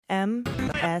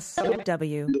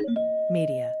MSW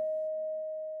Media.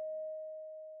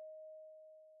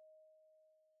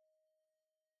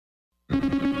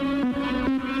 News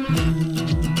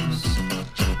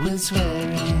with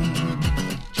swearing.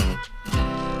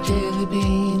 Daily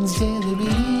beans, daily beans.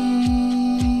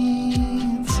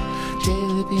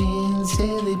 Daily beans,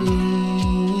 daily beans.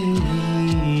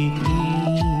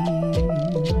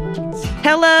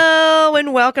 Hello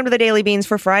and welcome to the Daily Beans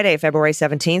for Friday, February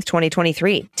 17th,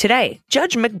 2023. Today,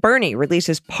 Judge McBurney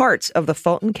releases parts of the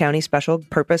Fulton County Special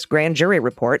Purpose Grand Jury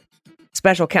Report.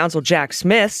 Special Counsel Jack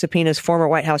Smith subpoenas former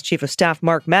White House Chief of Staff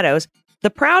Mark Meadows. The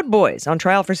Proud Boys, on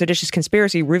trial for seditious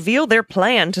conspiracy, reveal their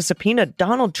plan to subpoena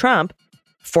Donald Trump.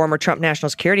 Former Trump National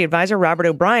Security Advisor Robert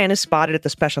O'Brien is spotted at the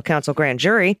Special Counsel Grand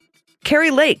Jury.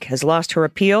 Kari Lake has lost her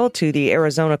appeal to the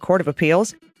Arizona Court of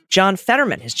Appeals. John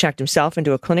Fetterman has checked himself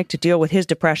into a clinic to deal with his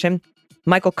depression.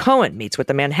 Michael Cohen meets with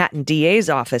the Manhattan DA's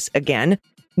office again.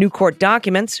 New court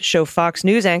documents show Fox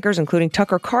News anchors, including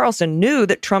Tucker Carlson, knew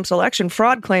that Trump's election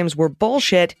fraud claims were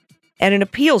bullshit. And an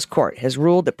appeals court has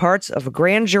ruled that parts of a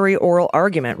grand jury oral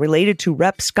argument related to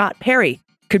Rep. Scott Perry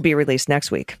could be released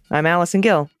next week. I'm Allison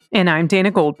Gill. And I'm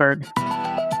Dana Goldberg.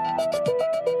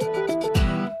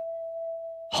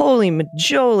 Holy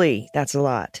majoli, that's a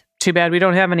lot. Too bad we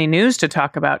don't have any news to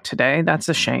talk about today. That's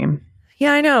a shame.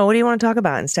 Yeah, I know. What do you want to talk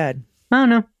about instead? I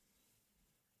don't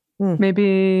know.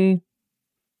 Maybe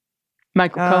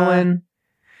Michael Cohen.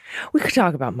 We could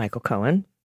talk about Michael Cohen.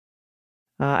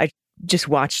 I just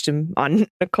watched him on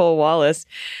Nicole Wallace.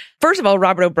 First of all,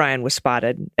 Robert O'Brien was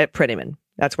spotted at Prettyman.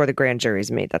 That's where the grand juries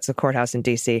meet. That's the courthouse in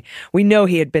D.C. We know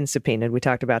he had been subpoenaed. We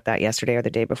talked about that yesterday or the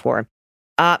day before.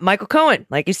 Michael Cohen,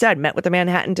 like you said, met with the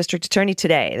Manhattan District Attorney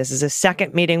today. This is his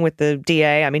second meeting with the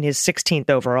DA. I mean, his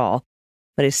 16th overall,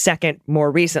 but his second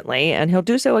more recently, and he'll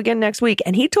do so again next week.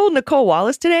 And he told Nicole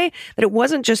Wallace today that it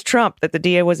wasn't just Trump that the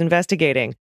DA was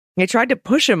investigating. They tried to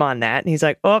push him on that, and he's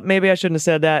like, oh, maybe I shouldn't have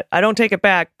said that. I don't take it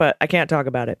back, but I can't talk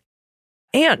about it.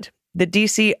 And the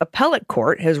D.C. Appellate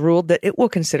Court has ruled that it will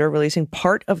consider releasing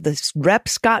part of the Rep.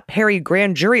 Scott Perry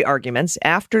grand jury arguments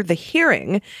after the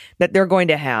hearing that they're going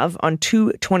to have on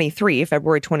 2/23,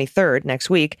 February 23rd, next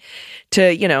week,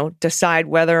 to, decide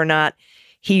whether or not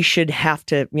he should have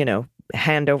to,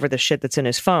 hand over the shit that's in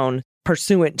his phone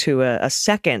pursuant to a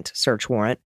second search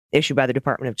warrant issued by the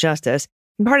Department of Justice.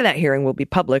 And part of that hearing will be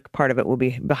public. Part of it will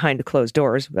be behind closed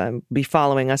doors. Be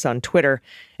following us on Twitter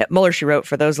at Mueller, She Wrote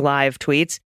for those live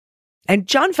tweets. And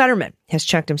John Fetterman has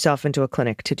checked himself into a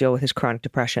clinic to deal with his chronic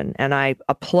depression. And I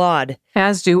applaud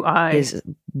as do I. His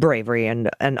bravery and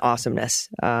awesomeness.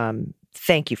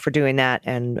 Thank you for doing that.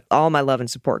 And all my love and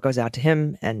support goes out to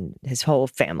him and his whole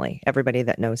family, everybody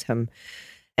that knows him,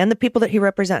 and the people that he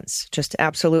represents. Just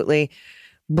absolutely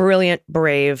brilliant,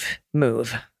 brave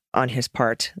move on his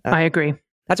part. I agree.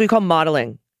 That's what we call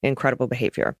modeling incredible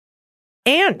behavior.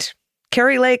 And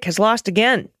Kari Lake has lost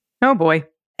again. Oh, boy.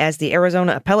 As the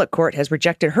Arizona Appellate Court has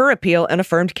rejected her appeal and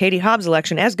affirmed Katie Hobbs'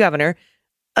 election as governor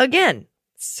again.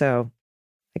 So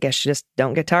I guess you just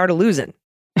don't get tired of losing.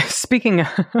 Speaking of,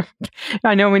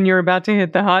 I know when you're about to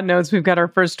hit the hot notes, we've got our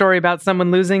first story about someone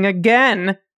losing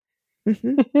again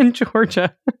in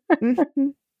Georgia.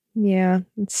 Yeah,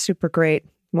 it's super great.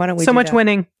 Why don't we so do much that?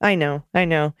 winning. I know.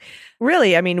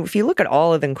 Really, I mean, if you look at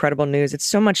all of the incredible news, it's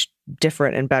so much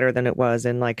different and better than it was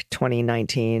in like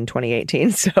 2019,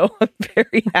 2018. So I'm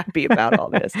very happy about all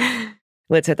this.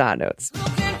 Let's hit the hot notes.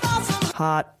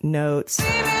 Hot notes.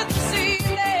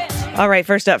 All right,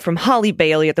 first up from Holly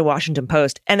Bailey at the Washington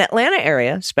Post. An Atlanta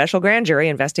area special grand jury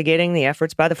investigating the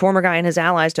efforts by the former guy and his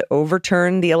allies to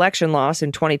overturn the election loss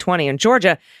in 2020 in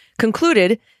Georgia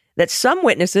concluded that some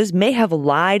witnesses may have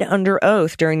lied under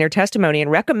oath during their testimony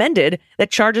and recommended that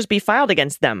charges be filed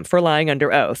against them for lying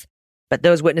under oath. But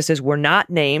those witnesses were not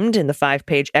named in the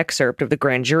 5-page excerpt of the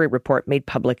grand jury report made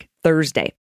public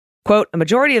Thursday. Quote, a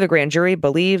majority of the grand jury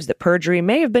believes that perjury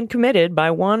may have been committed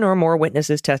by one or more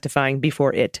witnesses testifying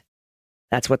before it.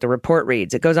 That's what the report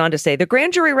reads. It goes on to say, the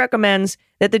grand jury recommends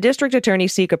that the district attorney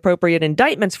seek appropriate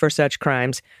indictments for such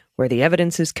crimes where the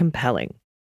evidence is compelling.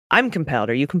 I'm compelled.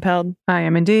 Are you compelled? I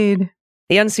am indeed.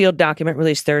 The unsealed document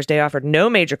released Thursday offered no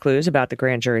major clues about the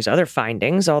grand jury's other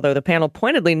findings, although the panel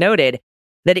pointedly noted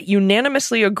that it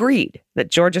unanimously agreed that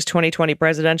Georgia's 2020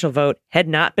 presidential vote had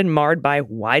not been marred by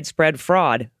widespread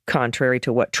fraud, contrary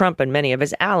to what Trump and many of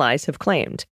his allies have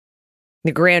claimed.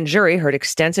 The grand jury heard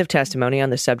extensive testimony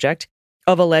on the subject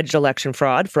of alleged election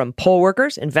fraud from poll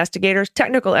workers, investigators,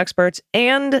 technical experts,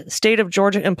 and state of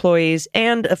Georgia employees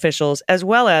and officials, as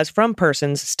well as from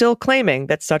persons still claiming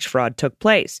that such fraud took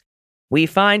place. We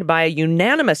find by a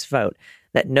unanimous vote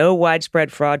that no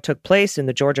widespread fraud took place in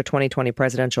the Georgia 2020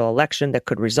 presidential election that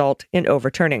could result in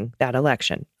overturning that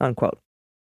election, unquote.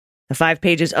 The 5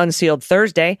 pages unsealed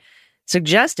Thursday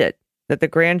suggested that the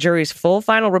grand jury's full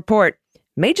final report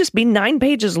may just be 9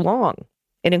 pages long.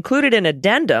 It included an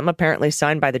addendum, apparently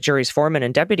signed by the jury's foreman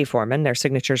and deputy foreman, their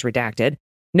signatures redacted,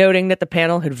 noting that the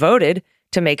panel had voted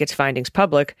to make its findings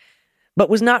public, but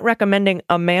was not recommending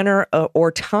a manner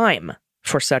or time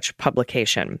for such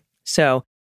publication. So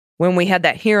when we had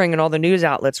that hearing and all the news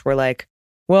outlets were like,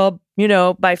 well,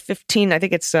 by 15, I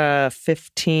think it's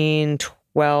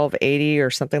 15/12/80 or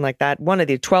something like that, one of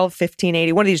the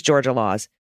 12/15/80, one of these Georgia laws,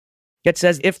 it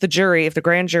says if the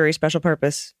grand jury, special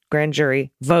purpose grand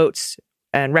jury, votes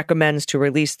and recommends to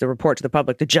release the report to the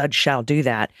public, the judge shall do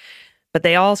that. But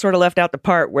they all sort of left out the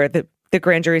part where the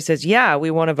grand jury says, yeah,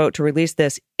 we want to vote to release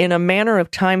this in a manner of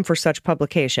time for such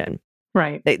publication.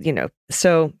 Right.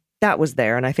 So that was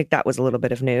there. And I think that was a little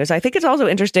bit of news. I think it's also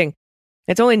interesting.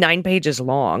 It's only 9 pages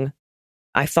long.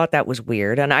 I thought that was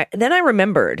weird. And then I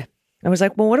remembered, I was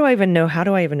like, well, what do I even know? How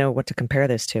do I even know what to compare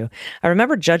this to? I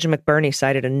remember Judge McBurney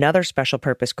cited another special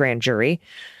purpose grand jury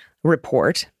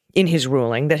report in his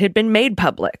ruling that had been made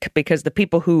public because the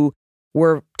people who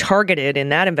were targeted in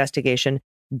that investigation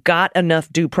got enough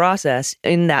due process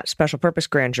in that special purpose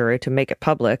grand jury to make it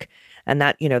public. And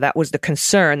that, that was the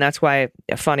concern. That's why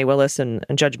Fani Willis and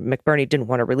Judge McBurney didn't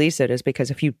want to release it, is because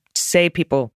if you say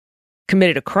people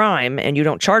committed a crime and you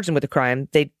don't charge them with a crime,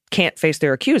 they can't face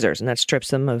their accusers, and that strips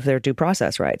them of their due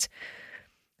process rights.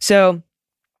 So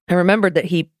I remembered that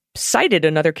he cited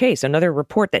another case, another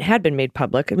report that had been made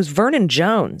public. It was Vernon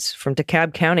Jones from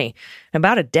DeKalb County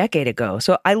about a decade ago.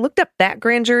 So I looked up that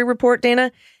grand jury report,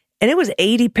 Dana, and it was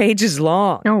 80 pages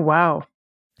long. Oh, wow.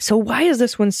 So why is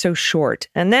this one so short?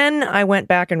 And then I went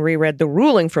back and reread the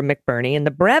ruling from McBurney, and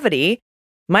the brevity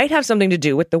might have something to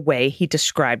do with the way he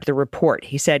described the report.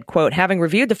 He said, quote, having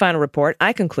reviewed the final report,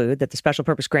 I conclude that the special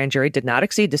purpose grand jury did not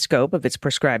exceed the scope of its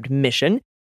prescribed mission.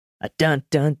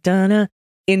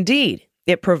 Indeed,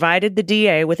 it provided the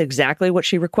DA with exactly what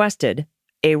she requested,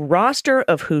 a roster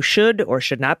of who should or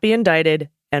should not be indicted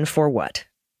and for what,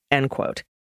 end quote.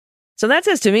 So that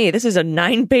says to me, this is a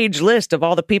 9-page list of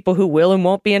all the people who will and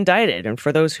won't be indicted. And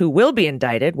for those who will be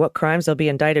indicted, what crimes they'll be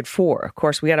indicted for. Of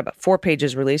course, we got about 4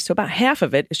 pages released, so about half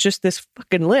of it is just this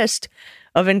fucking list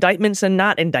of indictments and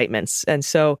not indictments. And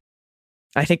so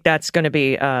I think that's going to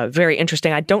be very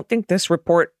interesting. I don't think this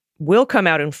report will come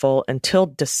out in full until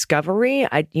discovery.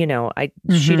 She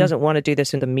doesn't want to do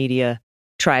this in the media,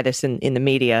 try this in the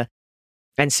media.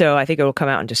 And so I think it will come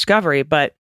out in discovery.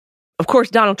 But of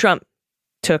course, Donald Trump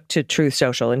took to Truth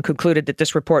Social and concluded that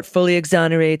this report fully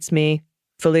exonerates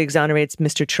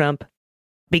Mr. Trump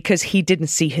because he didn't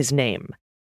see his name.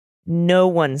 No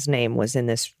one's name was in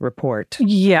this report.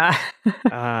 Yeah.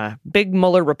 Big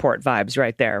Mueller report vibes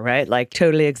right there, right? Like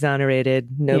totally exonerated,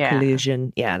 no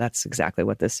collusion. Yeah, that's exactly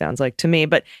what this sounds like to me.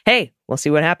 But hey, we'll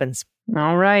see what happens.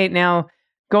 All right. Now,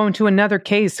 going to another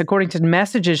case, according to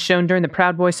messages shown during the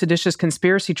Proud Boys seditious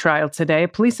conspiracy trial today, a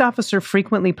police officer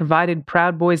frequently provided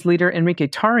Proud Boys leader Enrique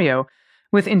Tarrio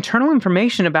with internal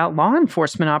information about law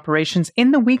enforcement operations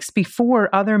in the weeks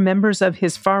before other members of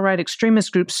his far-right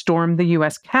extremist group stormed the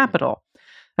U.S. Capitol.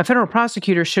 A federal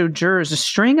prosecutor showed jurors a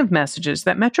string of messages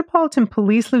that Metropolitan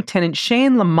Police Lieutenant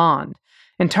Shane Lamond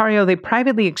and Tarrio, they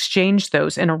privately exchanged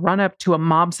those in a run-up to a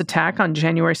mob's attack on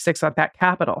January 6th at that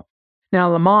Capitol. Now,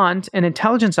 Lamond, an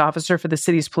intelligence officer for the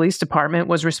city's police department,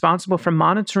 was responsible for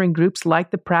monitoring groups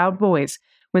like the Proud Boys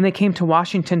when they came to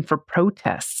Washington for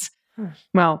protests.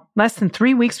 Well, less than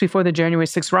 3 weeks before the January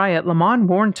 6th riot, Lamond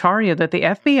warned Tarrio that the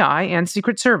FBI and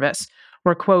Secret Service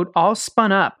were, quote, all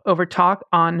spun up over talk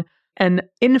on an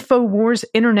InfoWars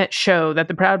internet show that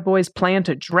the Proud Boys plan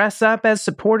to dress up as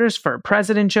supporters for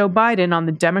President Joe Biden on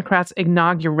the Democrats'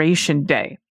 inauguration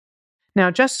day.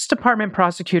 Now, Justice Department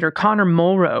prosecutor Connor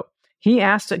Mulrow, he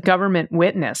asked a government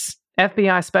witness,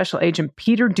 FBI Special Agent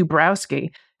Peter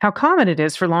Dubrowski, how common it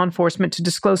is for law enforcement to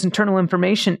disclose internal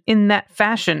information in that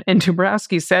fashion, and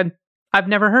Dubrowski said, I've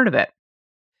never heard of it.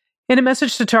 In a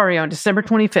message to Tarrio on December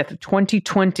 25th of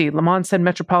 2020, Lamond said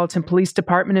Metropolitan Police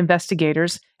Department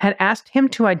investigators had asked him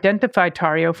to identify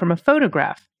Tarrio from a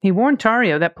photograph. He warned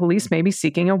Tarrio that police may be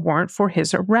seeking a warrant for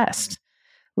his arrest.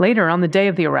 Later, on the day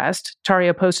of the arrest,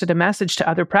 Tarrio posted a message to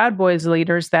other Proud Boys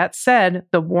leaders that said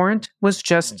the warrant was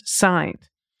just signed.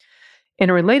 In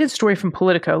a related story from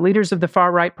Politico, leaders of the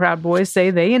far-right Proud Boys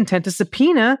say they intend to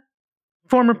subpoena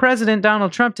former President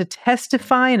Donald Trump to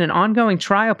testify in an ongoing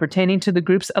trial pertaining to the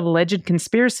group's alleged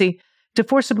conspiracy to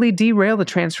forcibly derail the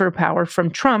transfer of power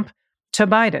from Trump to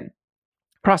Biden.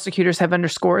 Prosecutors have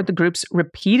underscored the group's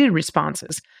repeated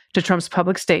responses to Trump's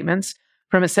public statements,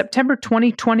 from a September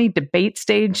 2020 debate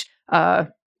stage,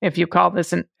 if you call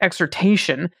this an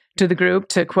exhortation to the group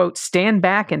to, quote, stand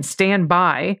back and stand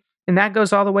by. And that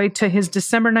goes all the way to his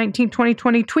December 19,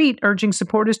 2020 tweet urging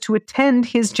supporters to attend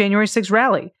his January 6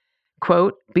 rally.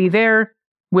 Quote, be there,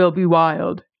 will be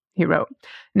wild, he wrote.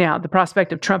 Now, the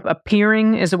prospect of Trump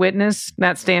appearing as a witness,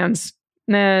 that's going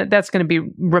to be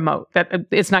remote.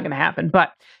 It's not going to happen.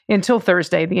 But until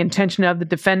Thursday, the intention of the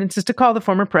defendants is to call the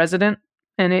former president,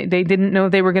 and they didn't know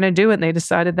they were going to do it, and they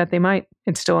decided that they might.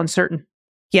 It's still uncertain.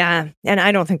 Yeah, and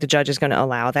I don't think the judge is going to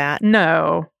allow that.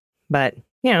 No. But,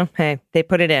 hey, they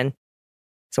put it in.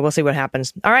 So we'll see what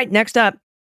happens. All right, next up.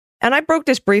 And I broke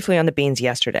this briefly on the beans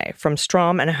yesterday. From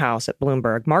Strom and House at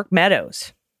Bloomberg, Mark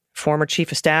Meadows, former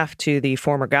chief of staff to the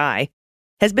former guy,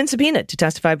 has been subpoenaed to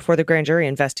testify before the grand jury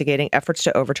investigating efforts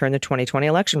to overturn the 2020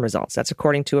 election results. That's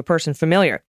according to a person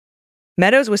familiar.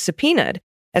 Meadows was subpoenaed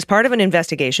as part of an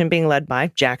investigation being led by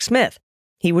Jack Smith.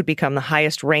 He would become the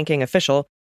highest-ranking official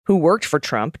who worked for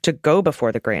Trump to go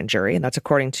before the grand jury, and that's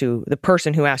according to the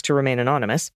person who asked to remain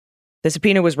anonymous. The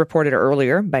subpoena was reported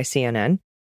earlier by CNN.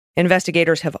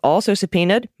 Investigators have also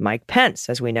subpoenaed Mike Pence,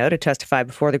 as we know, to testify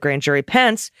before the grand jury.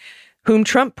 Pence, whom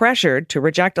Trump pressured to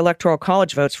reject Electoral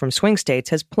College votes from swing states,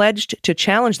 has pledged to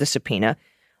challenge the subpoena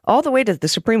all the way to the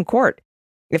Supreme Court,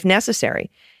 if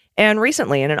necessary. And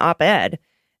recently, in an op-ed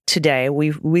today,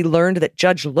 we learned that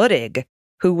Judge Luttig,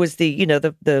 who was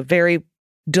the very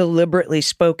deliberately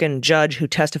spoken judge who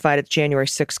testified at the January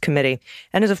 6th committee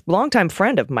and is a longtime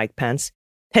friend of Mike Pence,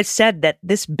 has said that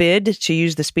this bid to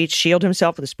use the speech, shield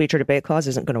himself with the speech or debate clause,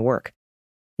 isn't going to work.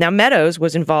 Now, Meadows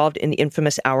was involved in the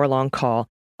infamous hour-long call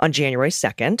on January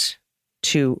 2nd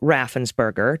to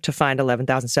Raffensperger to find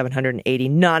 11,780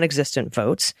 non-existent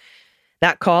votes.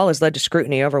 That call has led to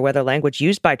scrutiny over whether language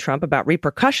used by Trump about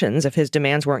repercussions if his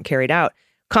demands weren't carried out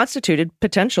constituted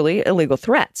potentially illegal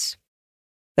threats.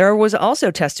 There was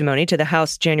also testimony to the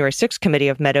House January 6th committee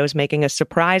of Meadows making a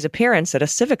surprise appearance at a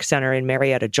civic center in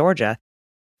Marietta, Georgia,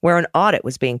 where an audit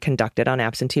was being conducted on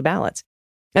absentee ballots.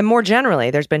 And more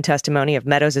generally, there's been testimony of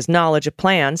Meadows' knowledge of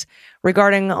plans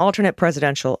regarding alternate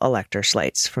presidential elector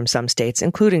slates from some states,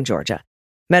 including Georgia.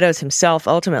 Meadows himself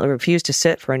ultimately refused to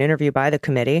sit for an interview by the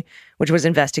committee, which was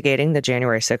investigating the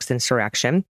January 6th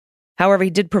insurrection. However, he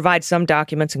did provide some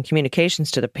documents and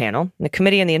communications to the panel. The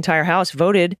committee and the entire House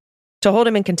voted to hold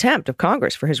him in contempt of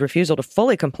Congress for his refusal to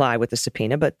fully comply with the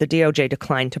subpoena, but the DOJ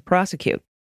declined to prosecute.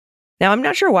 Now, I'm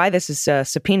not sure why this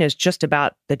subpoena is just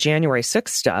about the January 6th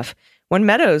stuff, when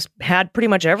Meadows had pretty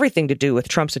much everything to do with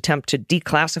Trump's attempt to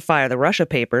declassify the Russia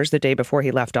papers the day before he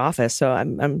left office. So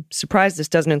I'm surprised this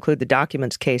doesn't include the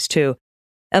documents case, too,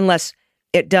 unless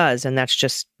it does, and that's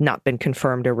just not been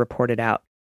confirmed or reported out.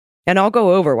 And I'll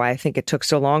go over why I think it took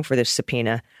so long for this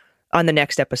subpoena on the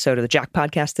next episode of the Jack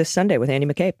Podcast this Sunday with Andy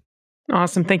McCabe.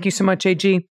 Awesome. Thank you so much,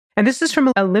 AG. And this is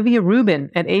from Olivia Rubin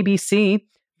at ABC.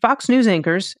 Fox News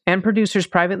anchors and producers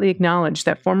privately acknowledged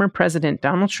that former President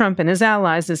Donald Trump and his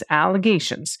allies'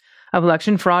 allegations of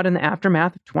election fraud in the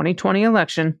aftermath of 2020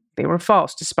 election, they were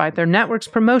false, despite their network's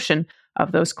promotion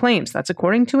of those claims. That's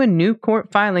according to a new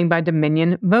court filing by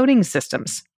Dominion Voting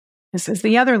Systems. This is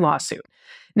the other lawsuit.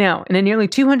 Now, in a nearly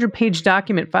 200-page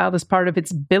document filed as part of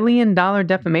its billion-dollar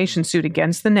defamation suit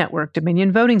against the network,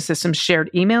 Dominion Voting Systems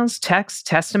shared emails, texts,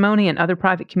 testimony, and other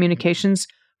private communications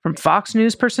from Fox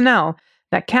News personnel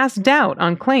that cast doubt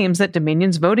on claims that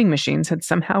Dominion's voting machines had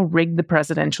somehow rigged the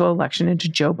presidential election into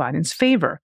Joe Biden's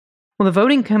favor. Well, the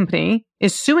voting company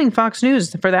is suing Fox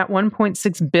News for that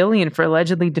 $1.6 billion for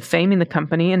allegedly defaming the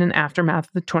company in an aftermath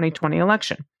of the 2020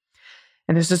 election.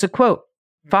 And this is a quote.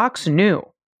 Fox knew,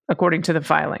 according to the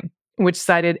filing, which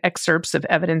cited excerpts of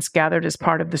evidence gathered as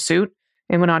part of the suit,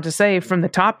 and went on to say, from the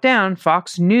top down,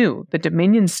 Fox knew the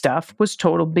Dominion stuff was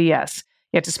total BS.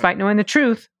 Yet despite knowing the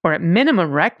truth, or at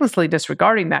minimum recklessly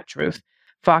disregarding that truth,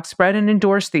 Fox spread and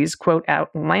endorsed these, quote,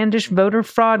 outlandish voter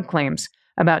fraud claims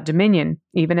about Dominion,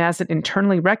 even as it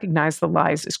internally recognized the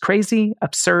lies as crazy,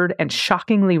 absurd, and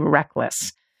shockingly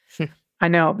reckless. I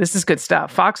know, this is good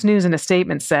stuff. Fox News in a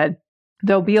statement said,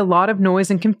 there'll be a lot of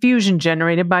noise and confusion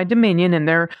generated by Dominion and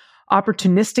their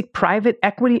opportunistic private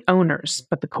equity owners,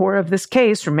 but the core of this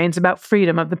case remains about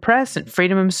freedom of the press and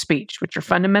freedom of speech, which are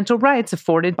fundamental rights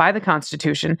afforded by the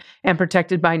Constitution and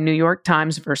protected by New York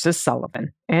Times versus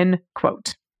Sullivan. End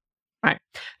quote. All right.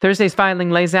 Thursday's filing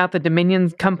lays out the Dominion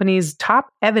company's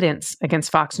top evidence against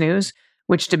Fox News,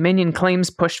 which Dominion claims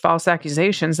pushed false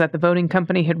accusations that the voting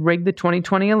company had rigged the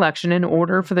 2020 election in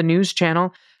order for the news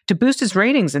channel to boost its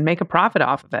ratings and make a profit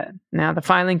off of it. Now, the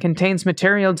filing contains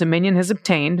material Dominion has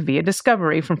obtained via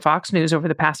discovery from Fox News over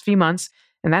the past few months,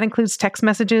 and that includes text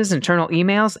messages, internal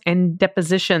emails, and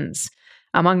depositions.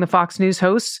 Among the Fox News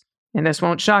hosts, and this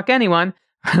won't shock anyone,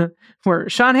 were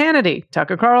Sean Hannity,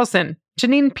 Tucker Carlson,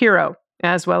 Jeanine Pirro,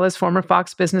 as well as former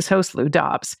Fox Business host Lou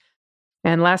Dobbs.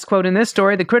 And last quote in this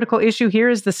story, the critical issue here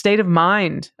is the state of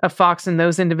mind of Fox and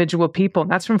those individual people.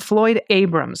 That's from Floyd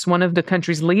Abrams, one of the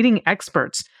country's leading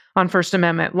experts on First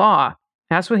Amendment law.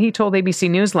 That's what he told ABC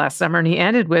News last summer, and he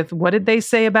ended with, what did they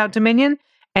say about Dominion?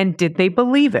 And did they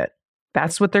believe it?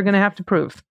 That's what they're going to have to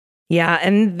prove. Yeah,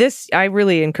 and this, I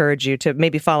really encourage you to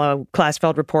maybe follow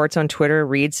Klasfeld Reports on Twitter,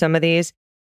 read some of these.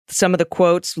 Some of the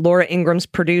quotes, Laura Ingram's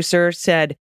producer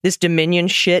said, this Dominion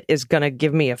shit is going to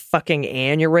give me a fucking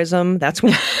aneurysm. That's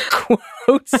one of the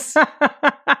quotes.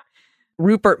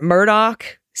 Rupert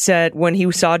Murdoch said when he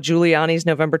saw Giuliani's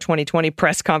November 2020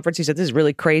 press conference, he said, this is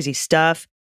really crazy stuff.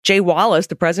 Jay Wallace,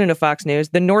 the president of Fox News,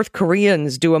 the North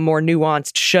Koreans do a more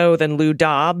nuanced show than Lou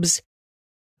Dobbs.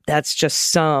 That's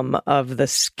just some of the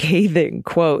scathing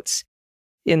quotes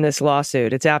in this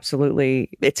lawsuit.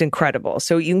 It's incredible.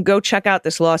 So you can go check out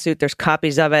this lawsuit. There's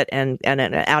copies of it. And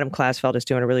Adam Klasfeld is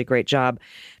doing a really great job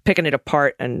picking it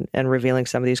apart and revealing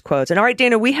some of these quotes. And all right,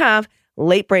 Dana, we have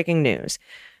late breaking news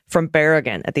from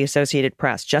Berrigan at the Associated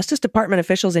Press. Justice Department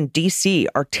officials in D.C.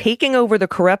 are taking over the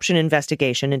corruption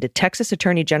investigation into Texas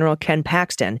Attorney General Ken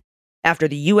Paxton after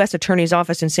the U.S. Attorney's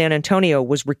Office in San Antonio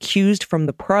was recused from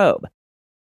the probe.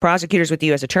 Prosecutors with the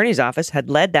U.S. Attorney's Office had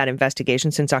led that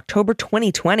investigation since October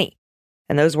 2020,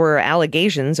 and those were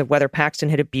allegations of whether Paxton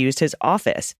had abused his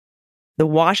office. The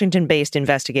Washington-based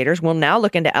investigators will now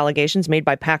look into allegations made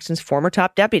by Paxton's former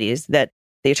top deputies that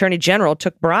the Attorney General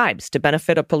took bribes to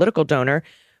benefit a political donor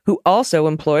who also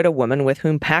employed a woman with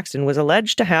whom Paxton was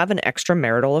alleged to have an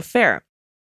extramarital affair.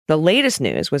 The latest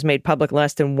news was made public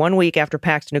less than 1 week after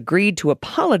Paxton agreed to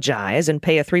apologize and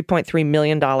pay a $3.3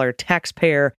 million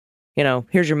taxpayer,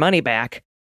 here's your money back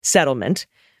settlement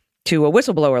to a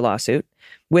whistleblower lawsuit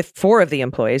with 4 of the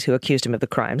employees who accused him of the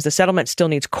crimes. The settlement still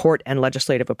needs court and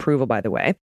legislative approval, by the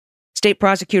way. State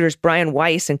prosecutors Brian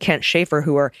Weiss and Kent Schaefer,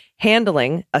 who are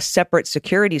handling a separate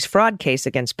securities fraud case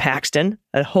against Paxton,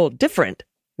 a whole different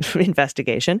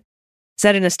investigation,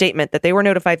 said in a statement that they were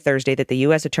notified Thursday that the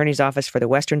U.S. Attorney's Office for the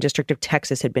Western District of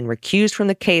Texas had been recused from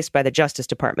the case by the Justice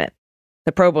Department.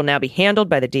 The probe will now be handled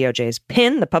by the DOJ's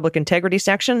PIN, the Public Integrity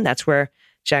Section, that's where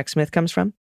Jack Smith comes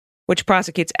from, which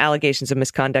prosecutes allegations of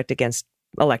misconduct against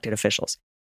elected officials.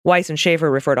 Weiss and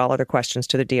Schaefer referred all other questions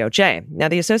to the DOJ. Now,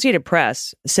 the Associated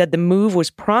Press said the move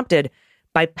was prompted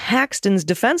by Paxton's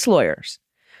defense lawyers.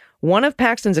 One of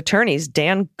Paxton's attorneys,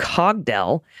 Dan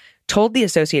Cogdell, told the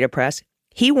Associated Press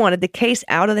he wanted the case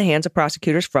out of the hands of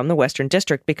prosecutors from the Western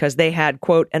District because they had,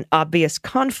 quote, an obvious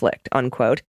conflict,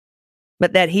 unquote,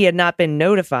 but that he had not been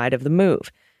notified of the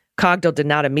move. Cogdell did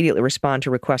not immediately respond to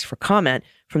requests for comment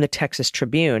from the Texas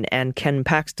Tribune, and Ken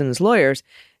Paxton's lawyers,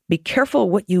 be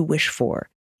careful what you wish for.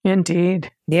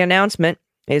 Indeed. The announcement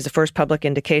is the first public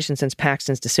indication since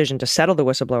Paxton's decision to settle the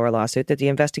whistleblower lawsuit that the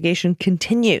investigation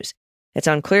continues. It's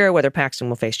unclear whether Paxton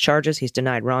will face charges. He's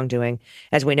denied wrongdoing.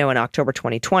 As we know, in October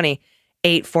 2020,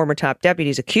 8 former top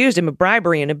deputies accused him of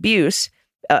bribery and abuse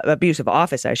of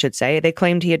office, I should say. They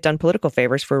claimed he had done political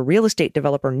favors for real estate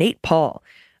developer Nate Paul,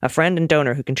 a friend and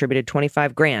donor who contributed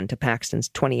 $25,000 to Paxton's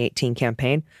 2018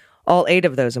 campaign. All 8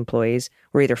 of those employees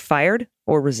were either fired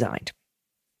or resigned.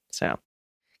 So,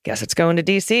 guess it's going to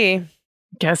D.C.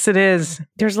 Guess it is.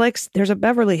 There's a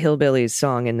Beverly Hillbillies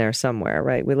song in there somewhere,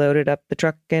 right? We loaded up the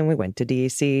truck and we went to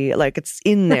D.C. Like, it's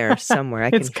in there somewhere.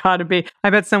 It's gotta be. I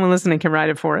bet someone listening can write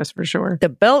it for us for sure. The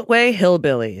Beltway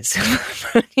Hillbillies.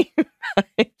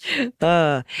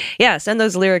 Send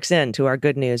those lyrics in to our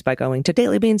good news by going to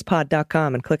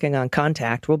dailybeanspod.com and clicking on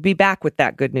contact. We'll be back with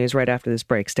that good news right after this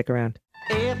break. Stick around.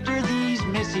 After these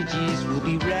messages, we'll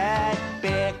be right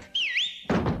back.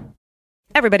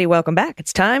 Everybody, welcome back.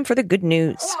 It's time for the good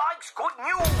news. Who likes good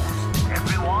news,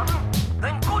 everyone?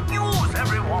 Then good news,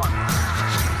 everyone.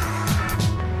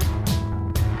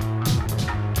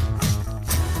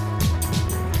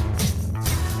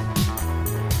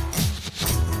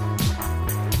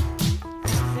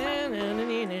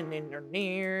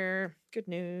 Good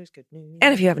news, good news.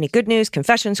 And if you have any good news,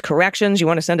 confessions, corrections, you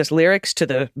want to send us lyrics to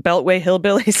the Beltway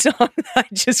Hillbillies song I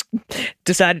just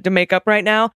decided to make up right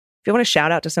now. If you want to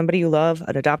shout out to somebody you love,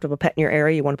 an adoptable pet in your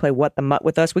area, you want to play What the Mutt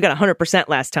with us, we got 100%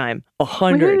 last time.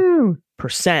 100%.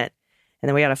 And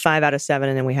then we got a 5 out of 7,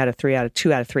 and then we had a 3 out of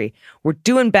 2 out of 3. We're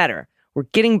doing better. We're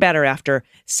getting better after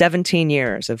 17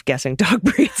 years of guessing dog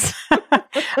breeds.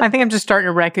 I think I'm just starting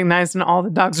to recognize, and all the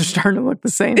dogs are starting to look the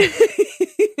same.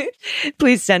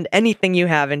 Please send anything you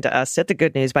have into us at the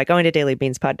Good News by going to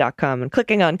dailybeanspod.com and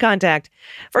clicking on contact.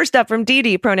 First up from Dee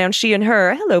Dee, pronouns she and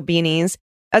her. Hello, beanies.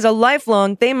 As a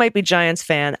lifelong They Might Be Giants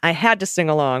fan, I had to sing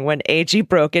along when AG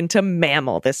broke into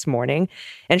Mammal this morning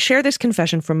and share this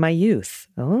confession from my youth.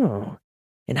 Oh.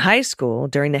 In high school,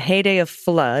 during the heyday of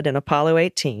Flood and Apollo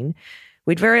 18,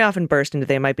 we'd very often burst into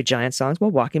They Might Be Giants songs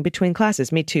while walking between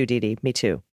classes. Me too, Dee Dee, me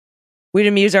too. We'd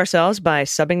amuse ourselves by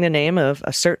subbing the name of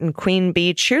a certain Queen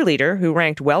Bee cheerleader who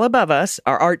ranked well above us,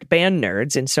 our art band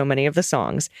nerds, in so many of the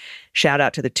songs. Shout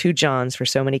out to the two Johns for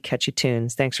so many catchy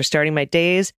tunes. Thanks for starting my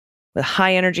days with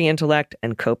high energy intellect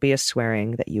and copious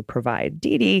swearing that you provide.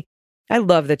 Dee Dee, I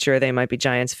love that you're a They Might Be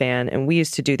Giants fan, and we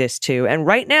used to do this too. And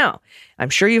right now, I'm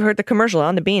sure you heard the commercial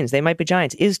on the Beans, They Might Be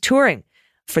Giants is touring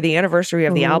for the anniversary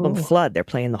of the album Flood. They're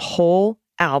playing the whole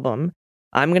album.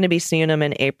 I'm going to be seeing them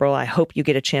in April. I hope you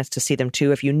get a chance to see them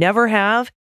too. If you never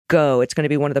have, go. It's going to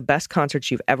be one of the best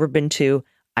concerts you've ever been to.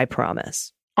 I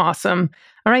promise. Awesome.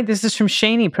 All right, this is from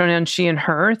Shani, pronouns she and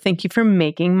her. Thank you for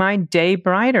making my day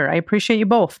brighter. I appreciate you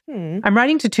both. I'm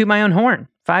writing to toot my own horn.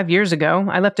 5 years ago,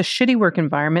 I left a shitty work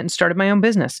environment and started my own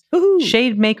business,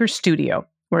 Shade Maker Studio.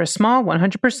 We're a small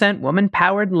 100%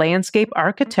 woman-powered landscape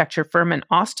architecture firm in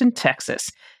Austin,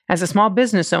 Texas. As a small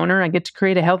business owner, I get to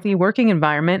create a healthy working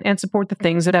environment and support the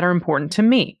things that are important to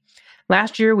me.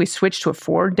 Last year, we switched to a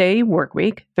 4-day work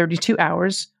week, 32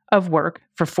 hours of work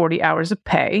for 40 hours of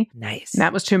pay. Nice. And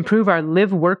that was to improve our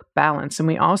live-work balance. And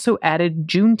we also added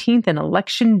Juneteenth and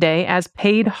Election Day as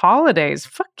paid holidays.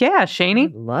 Fuck yeah,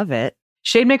 Shani. Love it.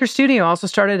 Shademaker Studio also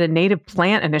started a native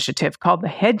plant initiative called the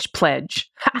Hedge Pledge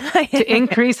to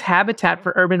increase habitat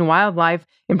for urban wildlife,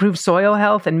 improve soil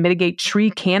health, and mitigate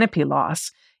tree canopy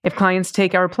loss. If clients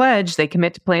take our pledge, they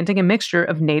commit to planting a mixture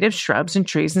of native shrubs and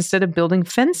trees instead of building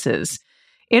fences.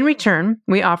 In return,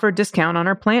 we offer a discount on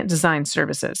our plant design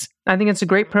services. I think it's a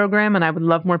great program, and I would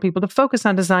love more people to focus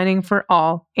on designing for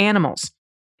all animals.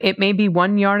 It may be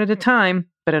 1 yard at a time,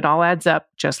 but it all adds up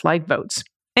just like votes.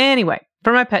 Anyway,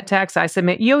 for my pet tax, I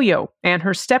submit Yo-Yo and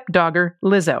her stepdogger,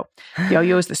 Lizzo.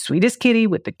 Yo-Yo is the sweetest kitty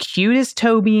with the cutest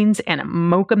toe beans and a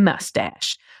mocha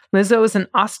mustache. Lizzo is an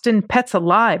Austin Pets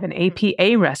Alive and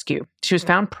APA rescue. She was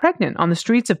found pregnant on the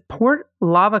streets of Port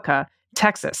Lavaca,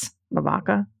 Texas.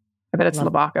 Lavaca? I bet it's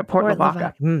Lavaca. Port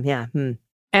Lavaca. Yeah.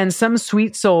 And some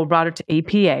sweet soul brought her to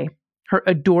APA. Her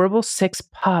adorable 6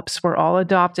 pups were all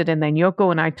adopted, and then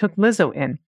Yoko and I took Lizzo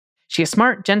in. She is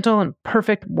smart, gentle, and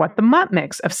perfect what the mutt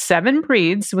mix of 7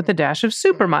 breeds with a dash of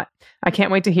super mutt. I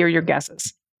can't wait to hear your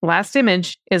guesses. Last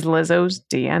image is Lizzo's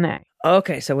DNA.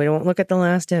 Okay, so we won't look at the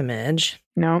last image.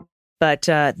 No. But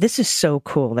this is so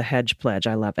cool, the Hedge Pledge.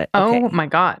 I love it. Okay. Oh my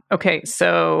God. Okay,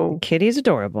 so... Kitty's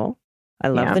adorable. I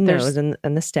love the nose and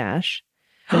the stash.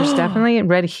 There's definitely a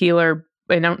red heeler.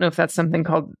 I don't know if that's something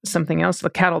called something else. The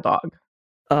cattle dog.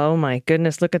 Oh my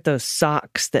goodness. Look at those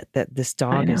socks that this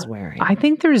dog is wearing. I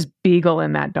think there's Beagle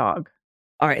in that dog.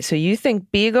 All right. So you think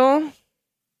Beagle,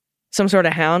 some sort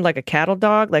of hound, like a cattle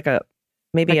dog, like a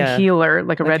heeler,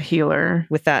 like a red heeler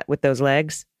with those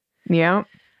legs. Yeah.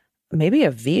 Maybe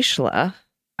a Vizsla.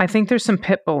 I think there's some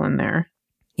pit bull in there.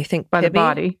 You think by Pibby? The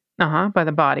body? By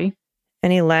the body.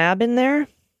 Any lab in there?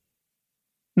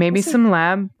 Maybe some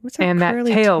lab. And that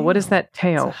tail. What is that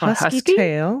tail? A husky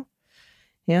tail.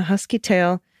 Yeah, husky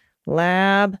tail,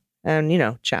 lab, and,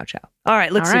 chow chow. All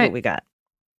right, let's see what we got.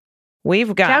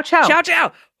 We've got chow chow. Chow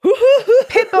chow.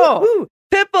 Pitbull.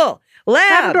 Pitbull.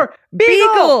 Lab. Labrador.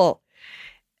 Beagle.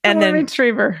 And then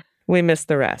retriever. We missed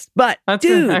the rest. But,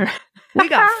 dude, we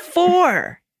got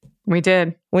 4. We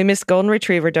did. We missed Golden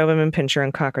Retriever, Doberman Pinscher,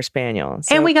 and Cocker Spaniel.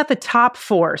 So, and we got the top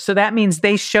 4. So that means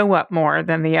they show up more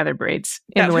than the other breeds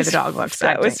in the way the dog looks.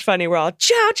 That was funny. We're all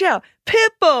chow chow,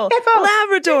 Pitbull,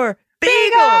 Labrador,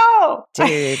 Beagle.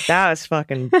 Dude, that was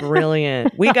fucking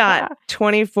brilliant. We got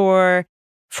 24,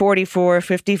 44,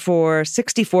 54,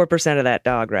 64% of that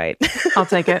dog right. I'll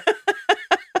take it.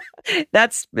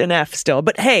 That's an F still.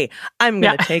 But hey, I'm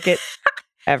going to take it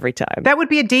every time. That would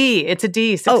be a D. It's a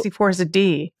D. 64 is a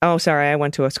D. Oh, sorry. I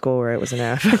went to a school where it was an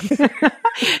F.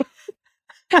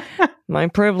 My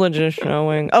privilege is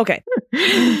showing. Okay.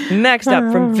 Next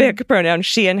up from Vic, pronouns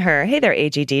she and her. Hey there,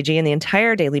 AGDG and the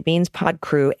entire Daily Beans pod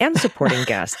crew and supporting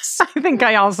guests. I think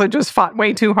I also just fought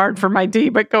way too hard for my D,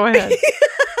 but go ahead.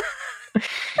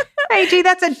 AG,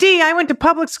 that's a D. I went to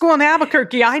public school in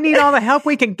Albuquerque. I need all the help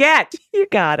we can get. You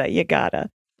gotta.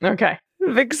 Okay.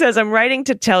 Vic says, I'm writing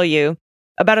to tell you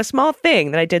about a small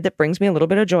thing that I did that brings me a little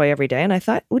bit of joy every day, and I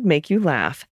thought would make you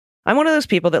laugh. I'm one of those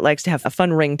people that likes to have a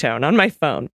fun ringtone on my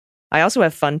phone. I also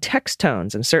have fun text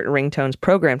tones and certain ringtones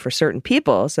programmed for certain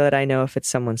people so that I know if it's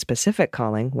someone specific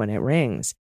calling when it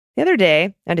rings. The other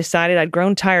day, I decided I'd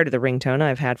grown tired of the ringtone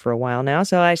I've had for a while now,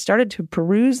 so I started to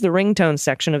peruse the ringtone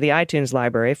section of the iTunes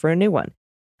library for a new one.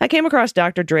 I came across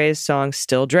Dr. Dre's song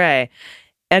Still Dre,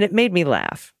 And it made me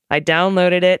laugh. I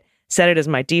downloaded it, set it as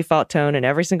my default tone, and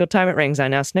every single time it rings, I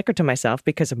now snicker to myself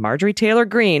because of Marjorie Taylor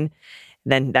Greene,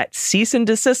 then that cease and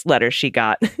desist letter she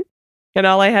got. And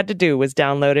all I had to do was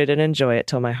download it and enjoy it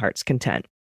till my heart's content.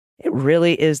 It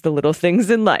really is the little things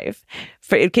in life.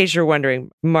 In case you're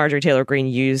wondering, Marjorie Taylor Greene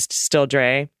used Still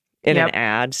Dre in an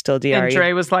ad, Still DRE. And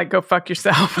Dre was like, go fuck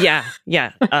yourself. Yeah.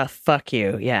 Fuck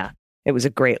you. Yeah. It was a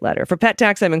great letter. For Pet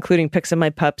Tax, I'm including pics of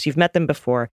my pups. You've met them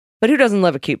before, but who doesn't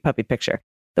love a cute puppy picture?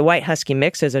 The white husky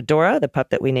mix is Adora, the pup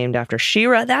that we named after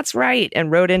She-Ra. That's right. And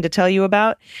wrote in to tell you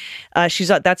about.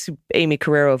 That's who Amy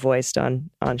Carrero voiced on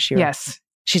She-Ra. Yes.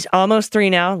 She's almost 3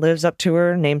 now, lives up to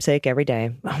her namesake every day.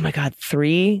 Oh my God,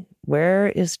 3? Where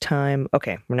is time?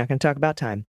 Okay, we're not going to talk about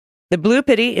time. The blue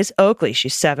pitty is Oakley.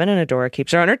 She's 7 and Adora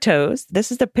keeps her on her toes.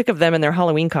 This is the pic of them in their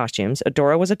Halloween costumes.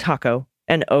 Adora was a taco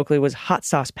and Oakley was hot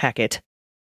sauce packet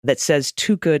that says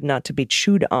too good not to be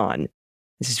chewed on.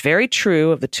 This is very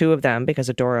true of the two of them because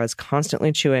Adora is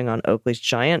constantly chewing on Oakley's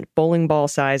giant bowling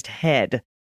ball-sized head.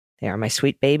 They are my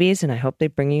sweet babies, and I hope they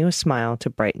bring you a smile to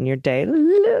brighten your day.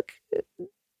 Look,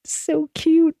 so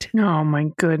cute. Oh my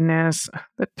goodness.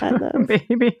 I love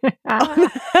baby.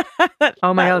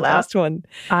 Oh my God. Last one.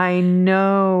 I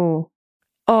know.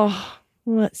 Oh,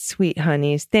 what sweet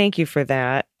honeys. Thank you for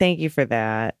that. Thank you for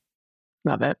that.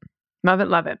 Love it. Love it,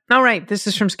 love it. All right, this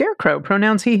is from Scarecrow,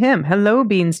 pronouns he, him. Hello,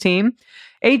 Beans team.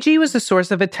 AG was the source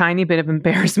of a tiny bit of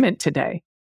embarrassment today.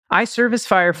 I service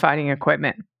firefighting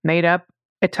equipment. Made up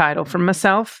a title for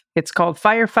myself. It's called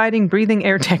Firefighting Breathing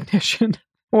Air Technician,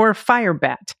 or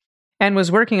FireBat, and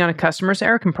was working on a customer's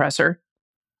air compressor.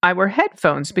 I wear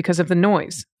headphones because of the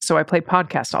noise, so I play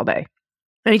podcasts all day.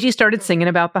 AG started singing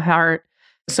about the heart,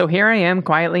 so here I am,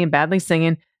 quietly and badly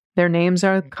singing. Their names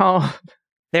are called...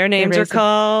 Their names are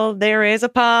called, there is a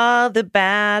paw, the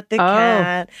bat, the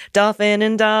cat, dolphin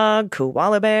and dog,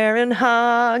 koala bear and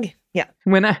hog. Yeah.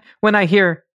 When I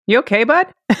hear, you okay, bud?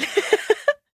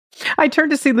 I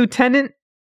turn to see Lieutenant,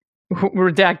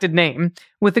 redacted name,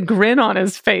 with a grin on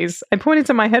his face. I pointed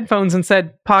to my headphones and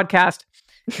said, podcast.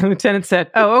 The lieutenant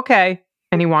said, oh, okay.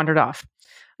 And he wandered off.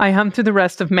 I hummed through the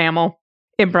rest of Mammal.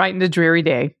 It brightened a dreary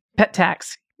day. Pet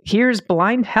Tax. Here's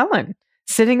Blind Helen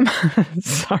sitting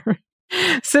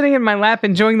in my lap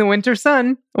enjoying the winter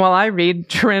sun while I read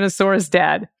Tyrannosaurus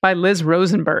Dad by Liz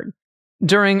Rosenberg.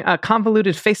 During a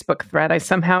convoluted Facebook thread, I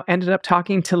somehow ended up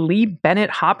talking to Lee Bennett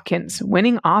Hopkins,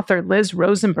 winning author Liz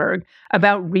Rosenberg,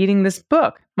 about reading this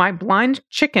book, My Blind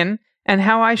Chicken, and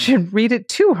how I should read it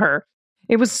to her.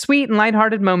 It was a sweet and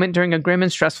lighthearted moment during a grim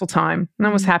and stressful time, and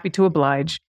I was happy to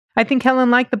oblige. I think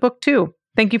Helen liked the book too.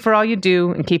 Thank you for all you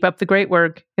do, and keep up the great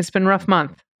work. It's been a rough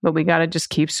month, but we gotta just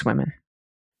keep swimming.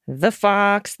 The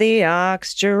fox, the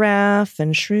ox, giraffe,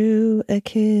 and shrew,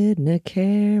 echidna,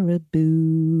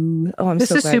 caribou. Oh, I'm this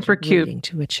so is glad super you're cute. reading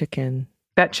to a chicken.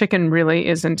 That chicken really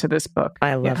is into this book.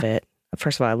 I love it.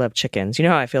 First of all, I love chickens. You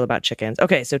know how I feel about chickens.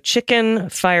 Okay, so chicken,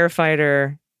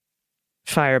 firefighter,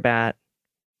 firebat.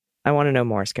 I want to know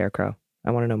more, Scarecrow.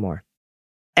 I want to know more.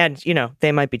 And, you know,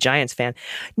 they might be Giants fan.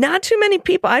 Not too many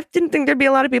people. I didn't think there'd be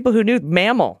a lot of people who knew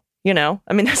Mammal, you know?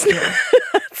 I mean, that's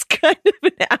kind of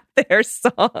an out there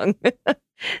song.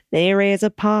 They raise a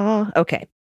paw. Okay.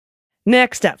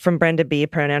 Next up from Brenda B,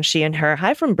 pronouns she and her.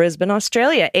 Hi from Brisbane,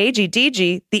 Australia.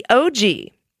 AGDG, the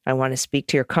OG. I want to speak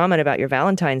to your comment about your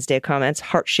Valentine's Day comments,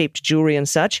 heart-shaped jewelry and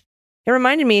such. It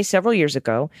reminded me several years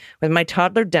ago with my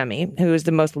toddler Demi, who is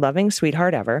the most loving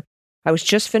sweetheart ever. I was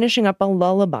just finishing up a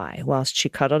lullaby whilst she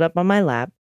cuddled up on my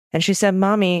lap, and she said,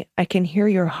 "Mommy, I can hear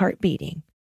your heart beating."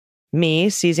 Me,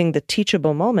 seizing the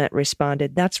teachable moment,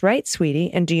 responded, "That's right,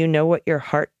 sweetie. And do you know what your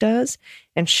heart does?"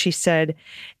 And she said,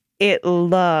 "It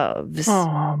loves."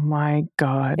 Oh, my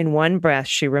God. In one breath,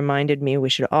 she reminded me we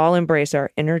should all embrace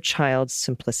our inner child's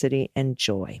simplicity and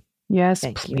joy. Yes,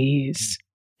 Thank you. please.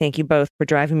 Thank you both for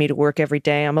driving me to work every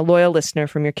day. I'm a loyal listener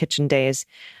from your kitchen days.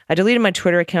 I deleted my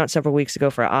Twitter account several weeks ago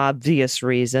for obvious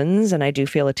reasons, and I do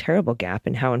feel a terrible gap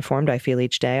in how informed I feel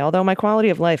each day, although my quality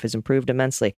of life has improved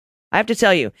immensely. I have to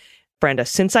tell you, Brenda,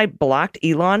 since I blocked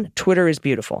Elon, Twitter is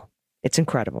beautiful. It's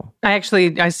incredible. I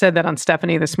said that on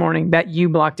Stephanie this morning, that you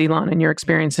blocked Elon and your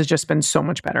experience has just been so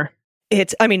much better.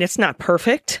 It's not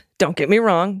perfect. Don't get me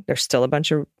wrong. There's still a bunch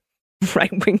of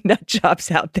right-wing nut jobs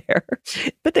out there,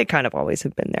 but they kind of always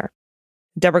have been there.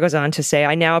 Deborah goes on to say,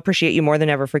 "I now appreciate you more than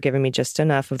ever for giving me just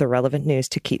enough of the relevant news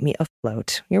to keep me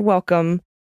afloat." You're welcome.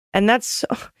 And that's,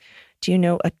 do you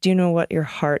know what your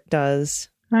heart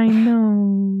does? I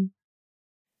know.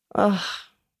 Oh,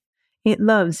 It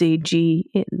loves, AG.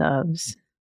 It loves.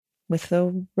 with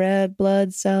the red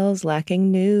blood cells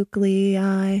lacking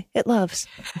nuclei. It loves.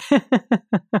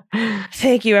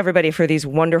 Thank you, everybody, for these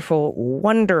wonderful,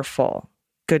 wonderful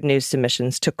good news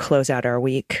submissions to close out our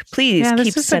week. Please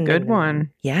keep sending them. Good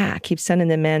one. Yeah, keep sending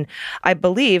them in. I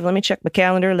believe, let me check my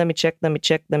calendar. Let me check.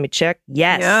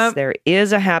 Yes, There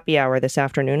is a happy hour this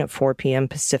afternoon at 4 p.m.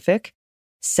 Pacific,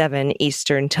 7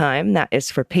 Eastern time. That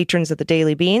is for patrons of the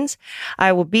Daily Beans.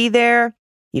 I will be there.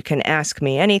 You can ask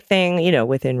me anything,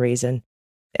 within reason.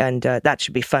 And that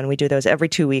should be fun. We do those every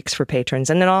 2 weeks for patrons.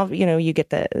 And then you get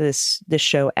this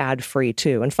show ad-free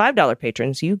too. And $5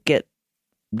 patrons, you get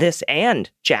this and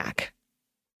Jack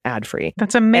ad-free.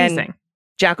 That's amazing. And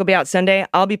Jack will be out Sunday.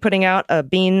 I'll be putting out a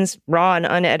Beans raw and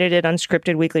unedited,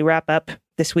 unscripted weekly wrap-up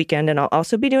this weekend. And I'll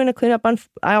also be doing a cleanup on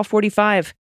aisle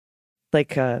 45,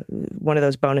 like one of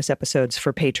those bonus episodes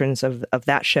for patrons of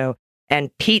that show. And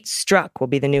Pete Struck will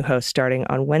be the new host starting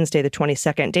on Wednesday, the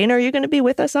 22nd. Dana, are you going to be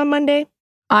with us on Monday?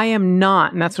 I am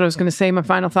not. And that's what I was going to say. My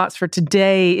final thoughts for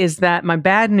today is that my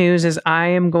bad news is I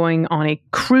am going on a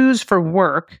cruise for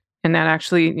work. And that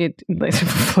actually, it's a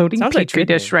floating petri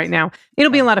dish right now.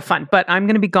 It'll be a lot of fun, but I'm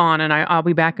going to be gone and I'll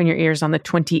be back on your ears on the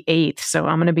 28th. So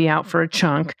I'm going to be out for a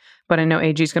chunk, but I know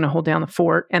AG is going to hold down the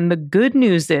fort. And the good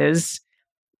news is,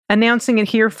 announcing it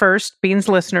here first, Beans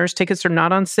listeners, tickets are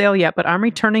not on sale yet, but I'm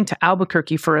returning to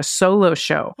Albuquerque for a solo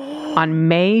show on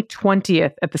May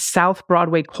 20th at the South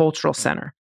Broadway Cultural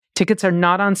Center. Tickets are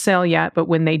not on sale yet, but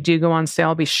when they do go on sale,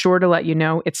 I'll be sure to let you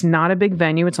know. It's not a big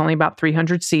venue. It's only about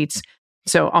 300 seats.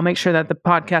 So I'll make sure that the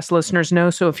podcast listeners know.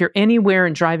 So if you're anywhere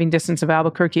in driving distance of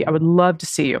Albuquerque, I would love to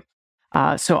see you.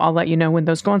 So I'll let you know when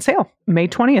those go on sale, May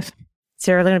 20th. Is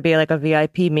there going to be like a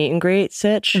VIP meet and greet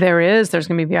sitch? There is. There's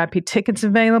going to be VIP tickets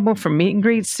available for meet and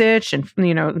greet sitch and,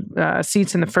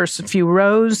 seats in the first few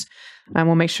rows. And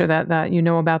we'll make sure that you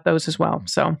know about those as well.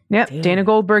 So, yeah, Dana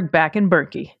Goldberg back in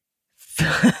Berkey.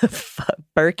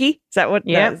 Berkey? Is that what?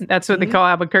 Yeah, that's what they call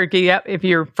Albuquerque. Yep. If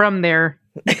you're from there,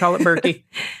 they call it Berkey.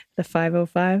 The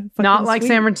 505? Not like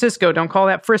San Francisco. Don't call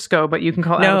that Frisco, but you can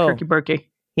call Albuquerque Berkey.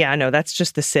 Yeah, no, that's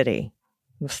just the city.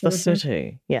 It's the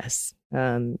city. Yes.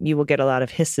 You will get a lot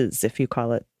of hisses if you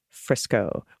call it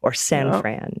Frisco or San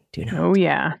Fran. Do you know? Oh,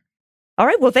 yeah. All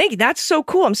right. Well, thank you. That's so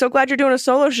cool. I'm so glad you're doing a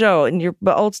solo show in your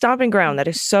old stomping ground. That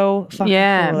is so fucking cool.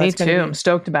 Yeah, me too. I'm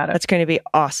stoked about it. That's going to be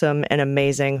awesome and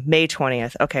amazing. May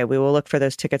 20th. Okay, we will look for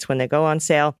those tickets when they go on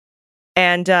sale.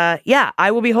 And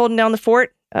I will be holding down the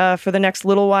fort for the next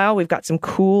little while. We've got some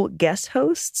cool guest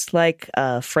hosts like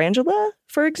Frangela,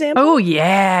 for example. Oh,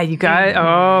 yeah. You guys.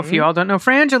 Oh, if you all don't know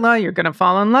Frangela, you're going to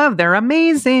fall in love. They're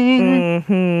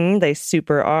amazing. They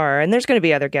super are. And there's going to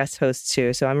be other guest hosts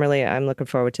too. So I'm looking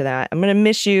forward to that. I'm going to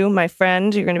miss you, my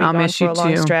friend. You're going to be gone for a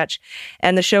long stretch.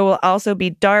 And the show will also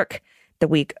be dark the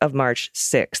week of March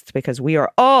 6th because we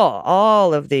are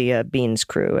all of the Beans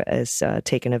crew has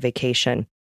taken a vacation,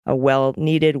 a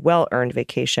well-needed, well-earned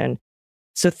vacation.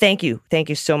 So thank you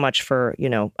so much for,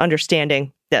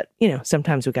 understanding that,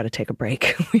 sometimes we got to take a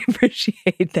break. We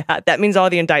appreciate that. That means all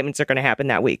the indictments are going to happen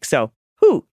that week. So,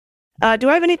 do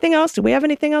I have anything else? Do we have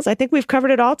anything else? I think we've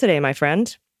covered it all today, my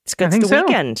friend. It's the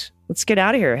weekend. Let's get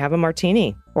out of here. Have a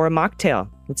martini or a mocktail.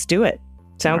 Let's do it.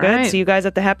 Sound good? See you guys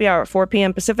at the happy hour at 4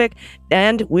 p.m. Pacific.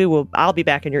 And I'll be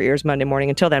back in your ears Monday morning.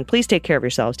 Until then, please take care of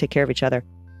yourselves. Take care of each other.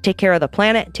 Take care of the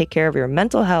planet. Take care of your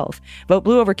mental health. Vote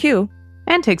blue over Q.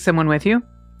 And take someone with you.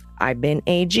 I've been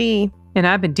AG. And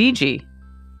I've been DG.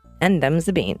 And them's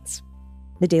the beans.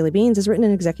 The Daily Beans is written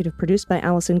and executive produced by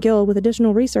Allison Gill with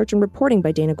additional research and reporting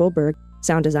by Dana Goldberg.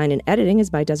 Sound design and editing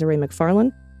is by Desiree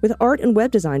McFarlane, with art and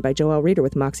web design by Joelle Reeder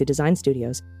with Moxie Design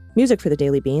Studios. Music for The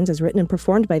Daily Beans is written and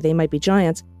performed by They Might Be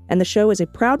Giants, and the show is a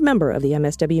proud member of the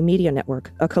MSW Media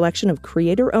Network, a collection of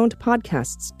creator-owned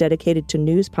podcasts dedicated to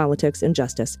news, politics, and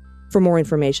justice. For more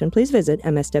information, please visit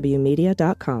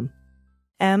mswmedia.com.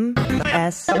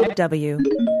 MSW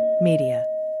Media.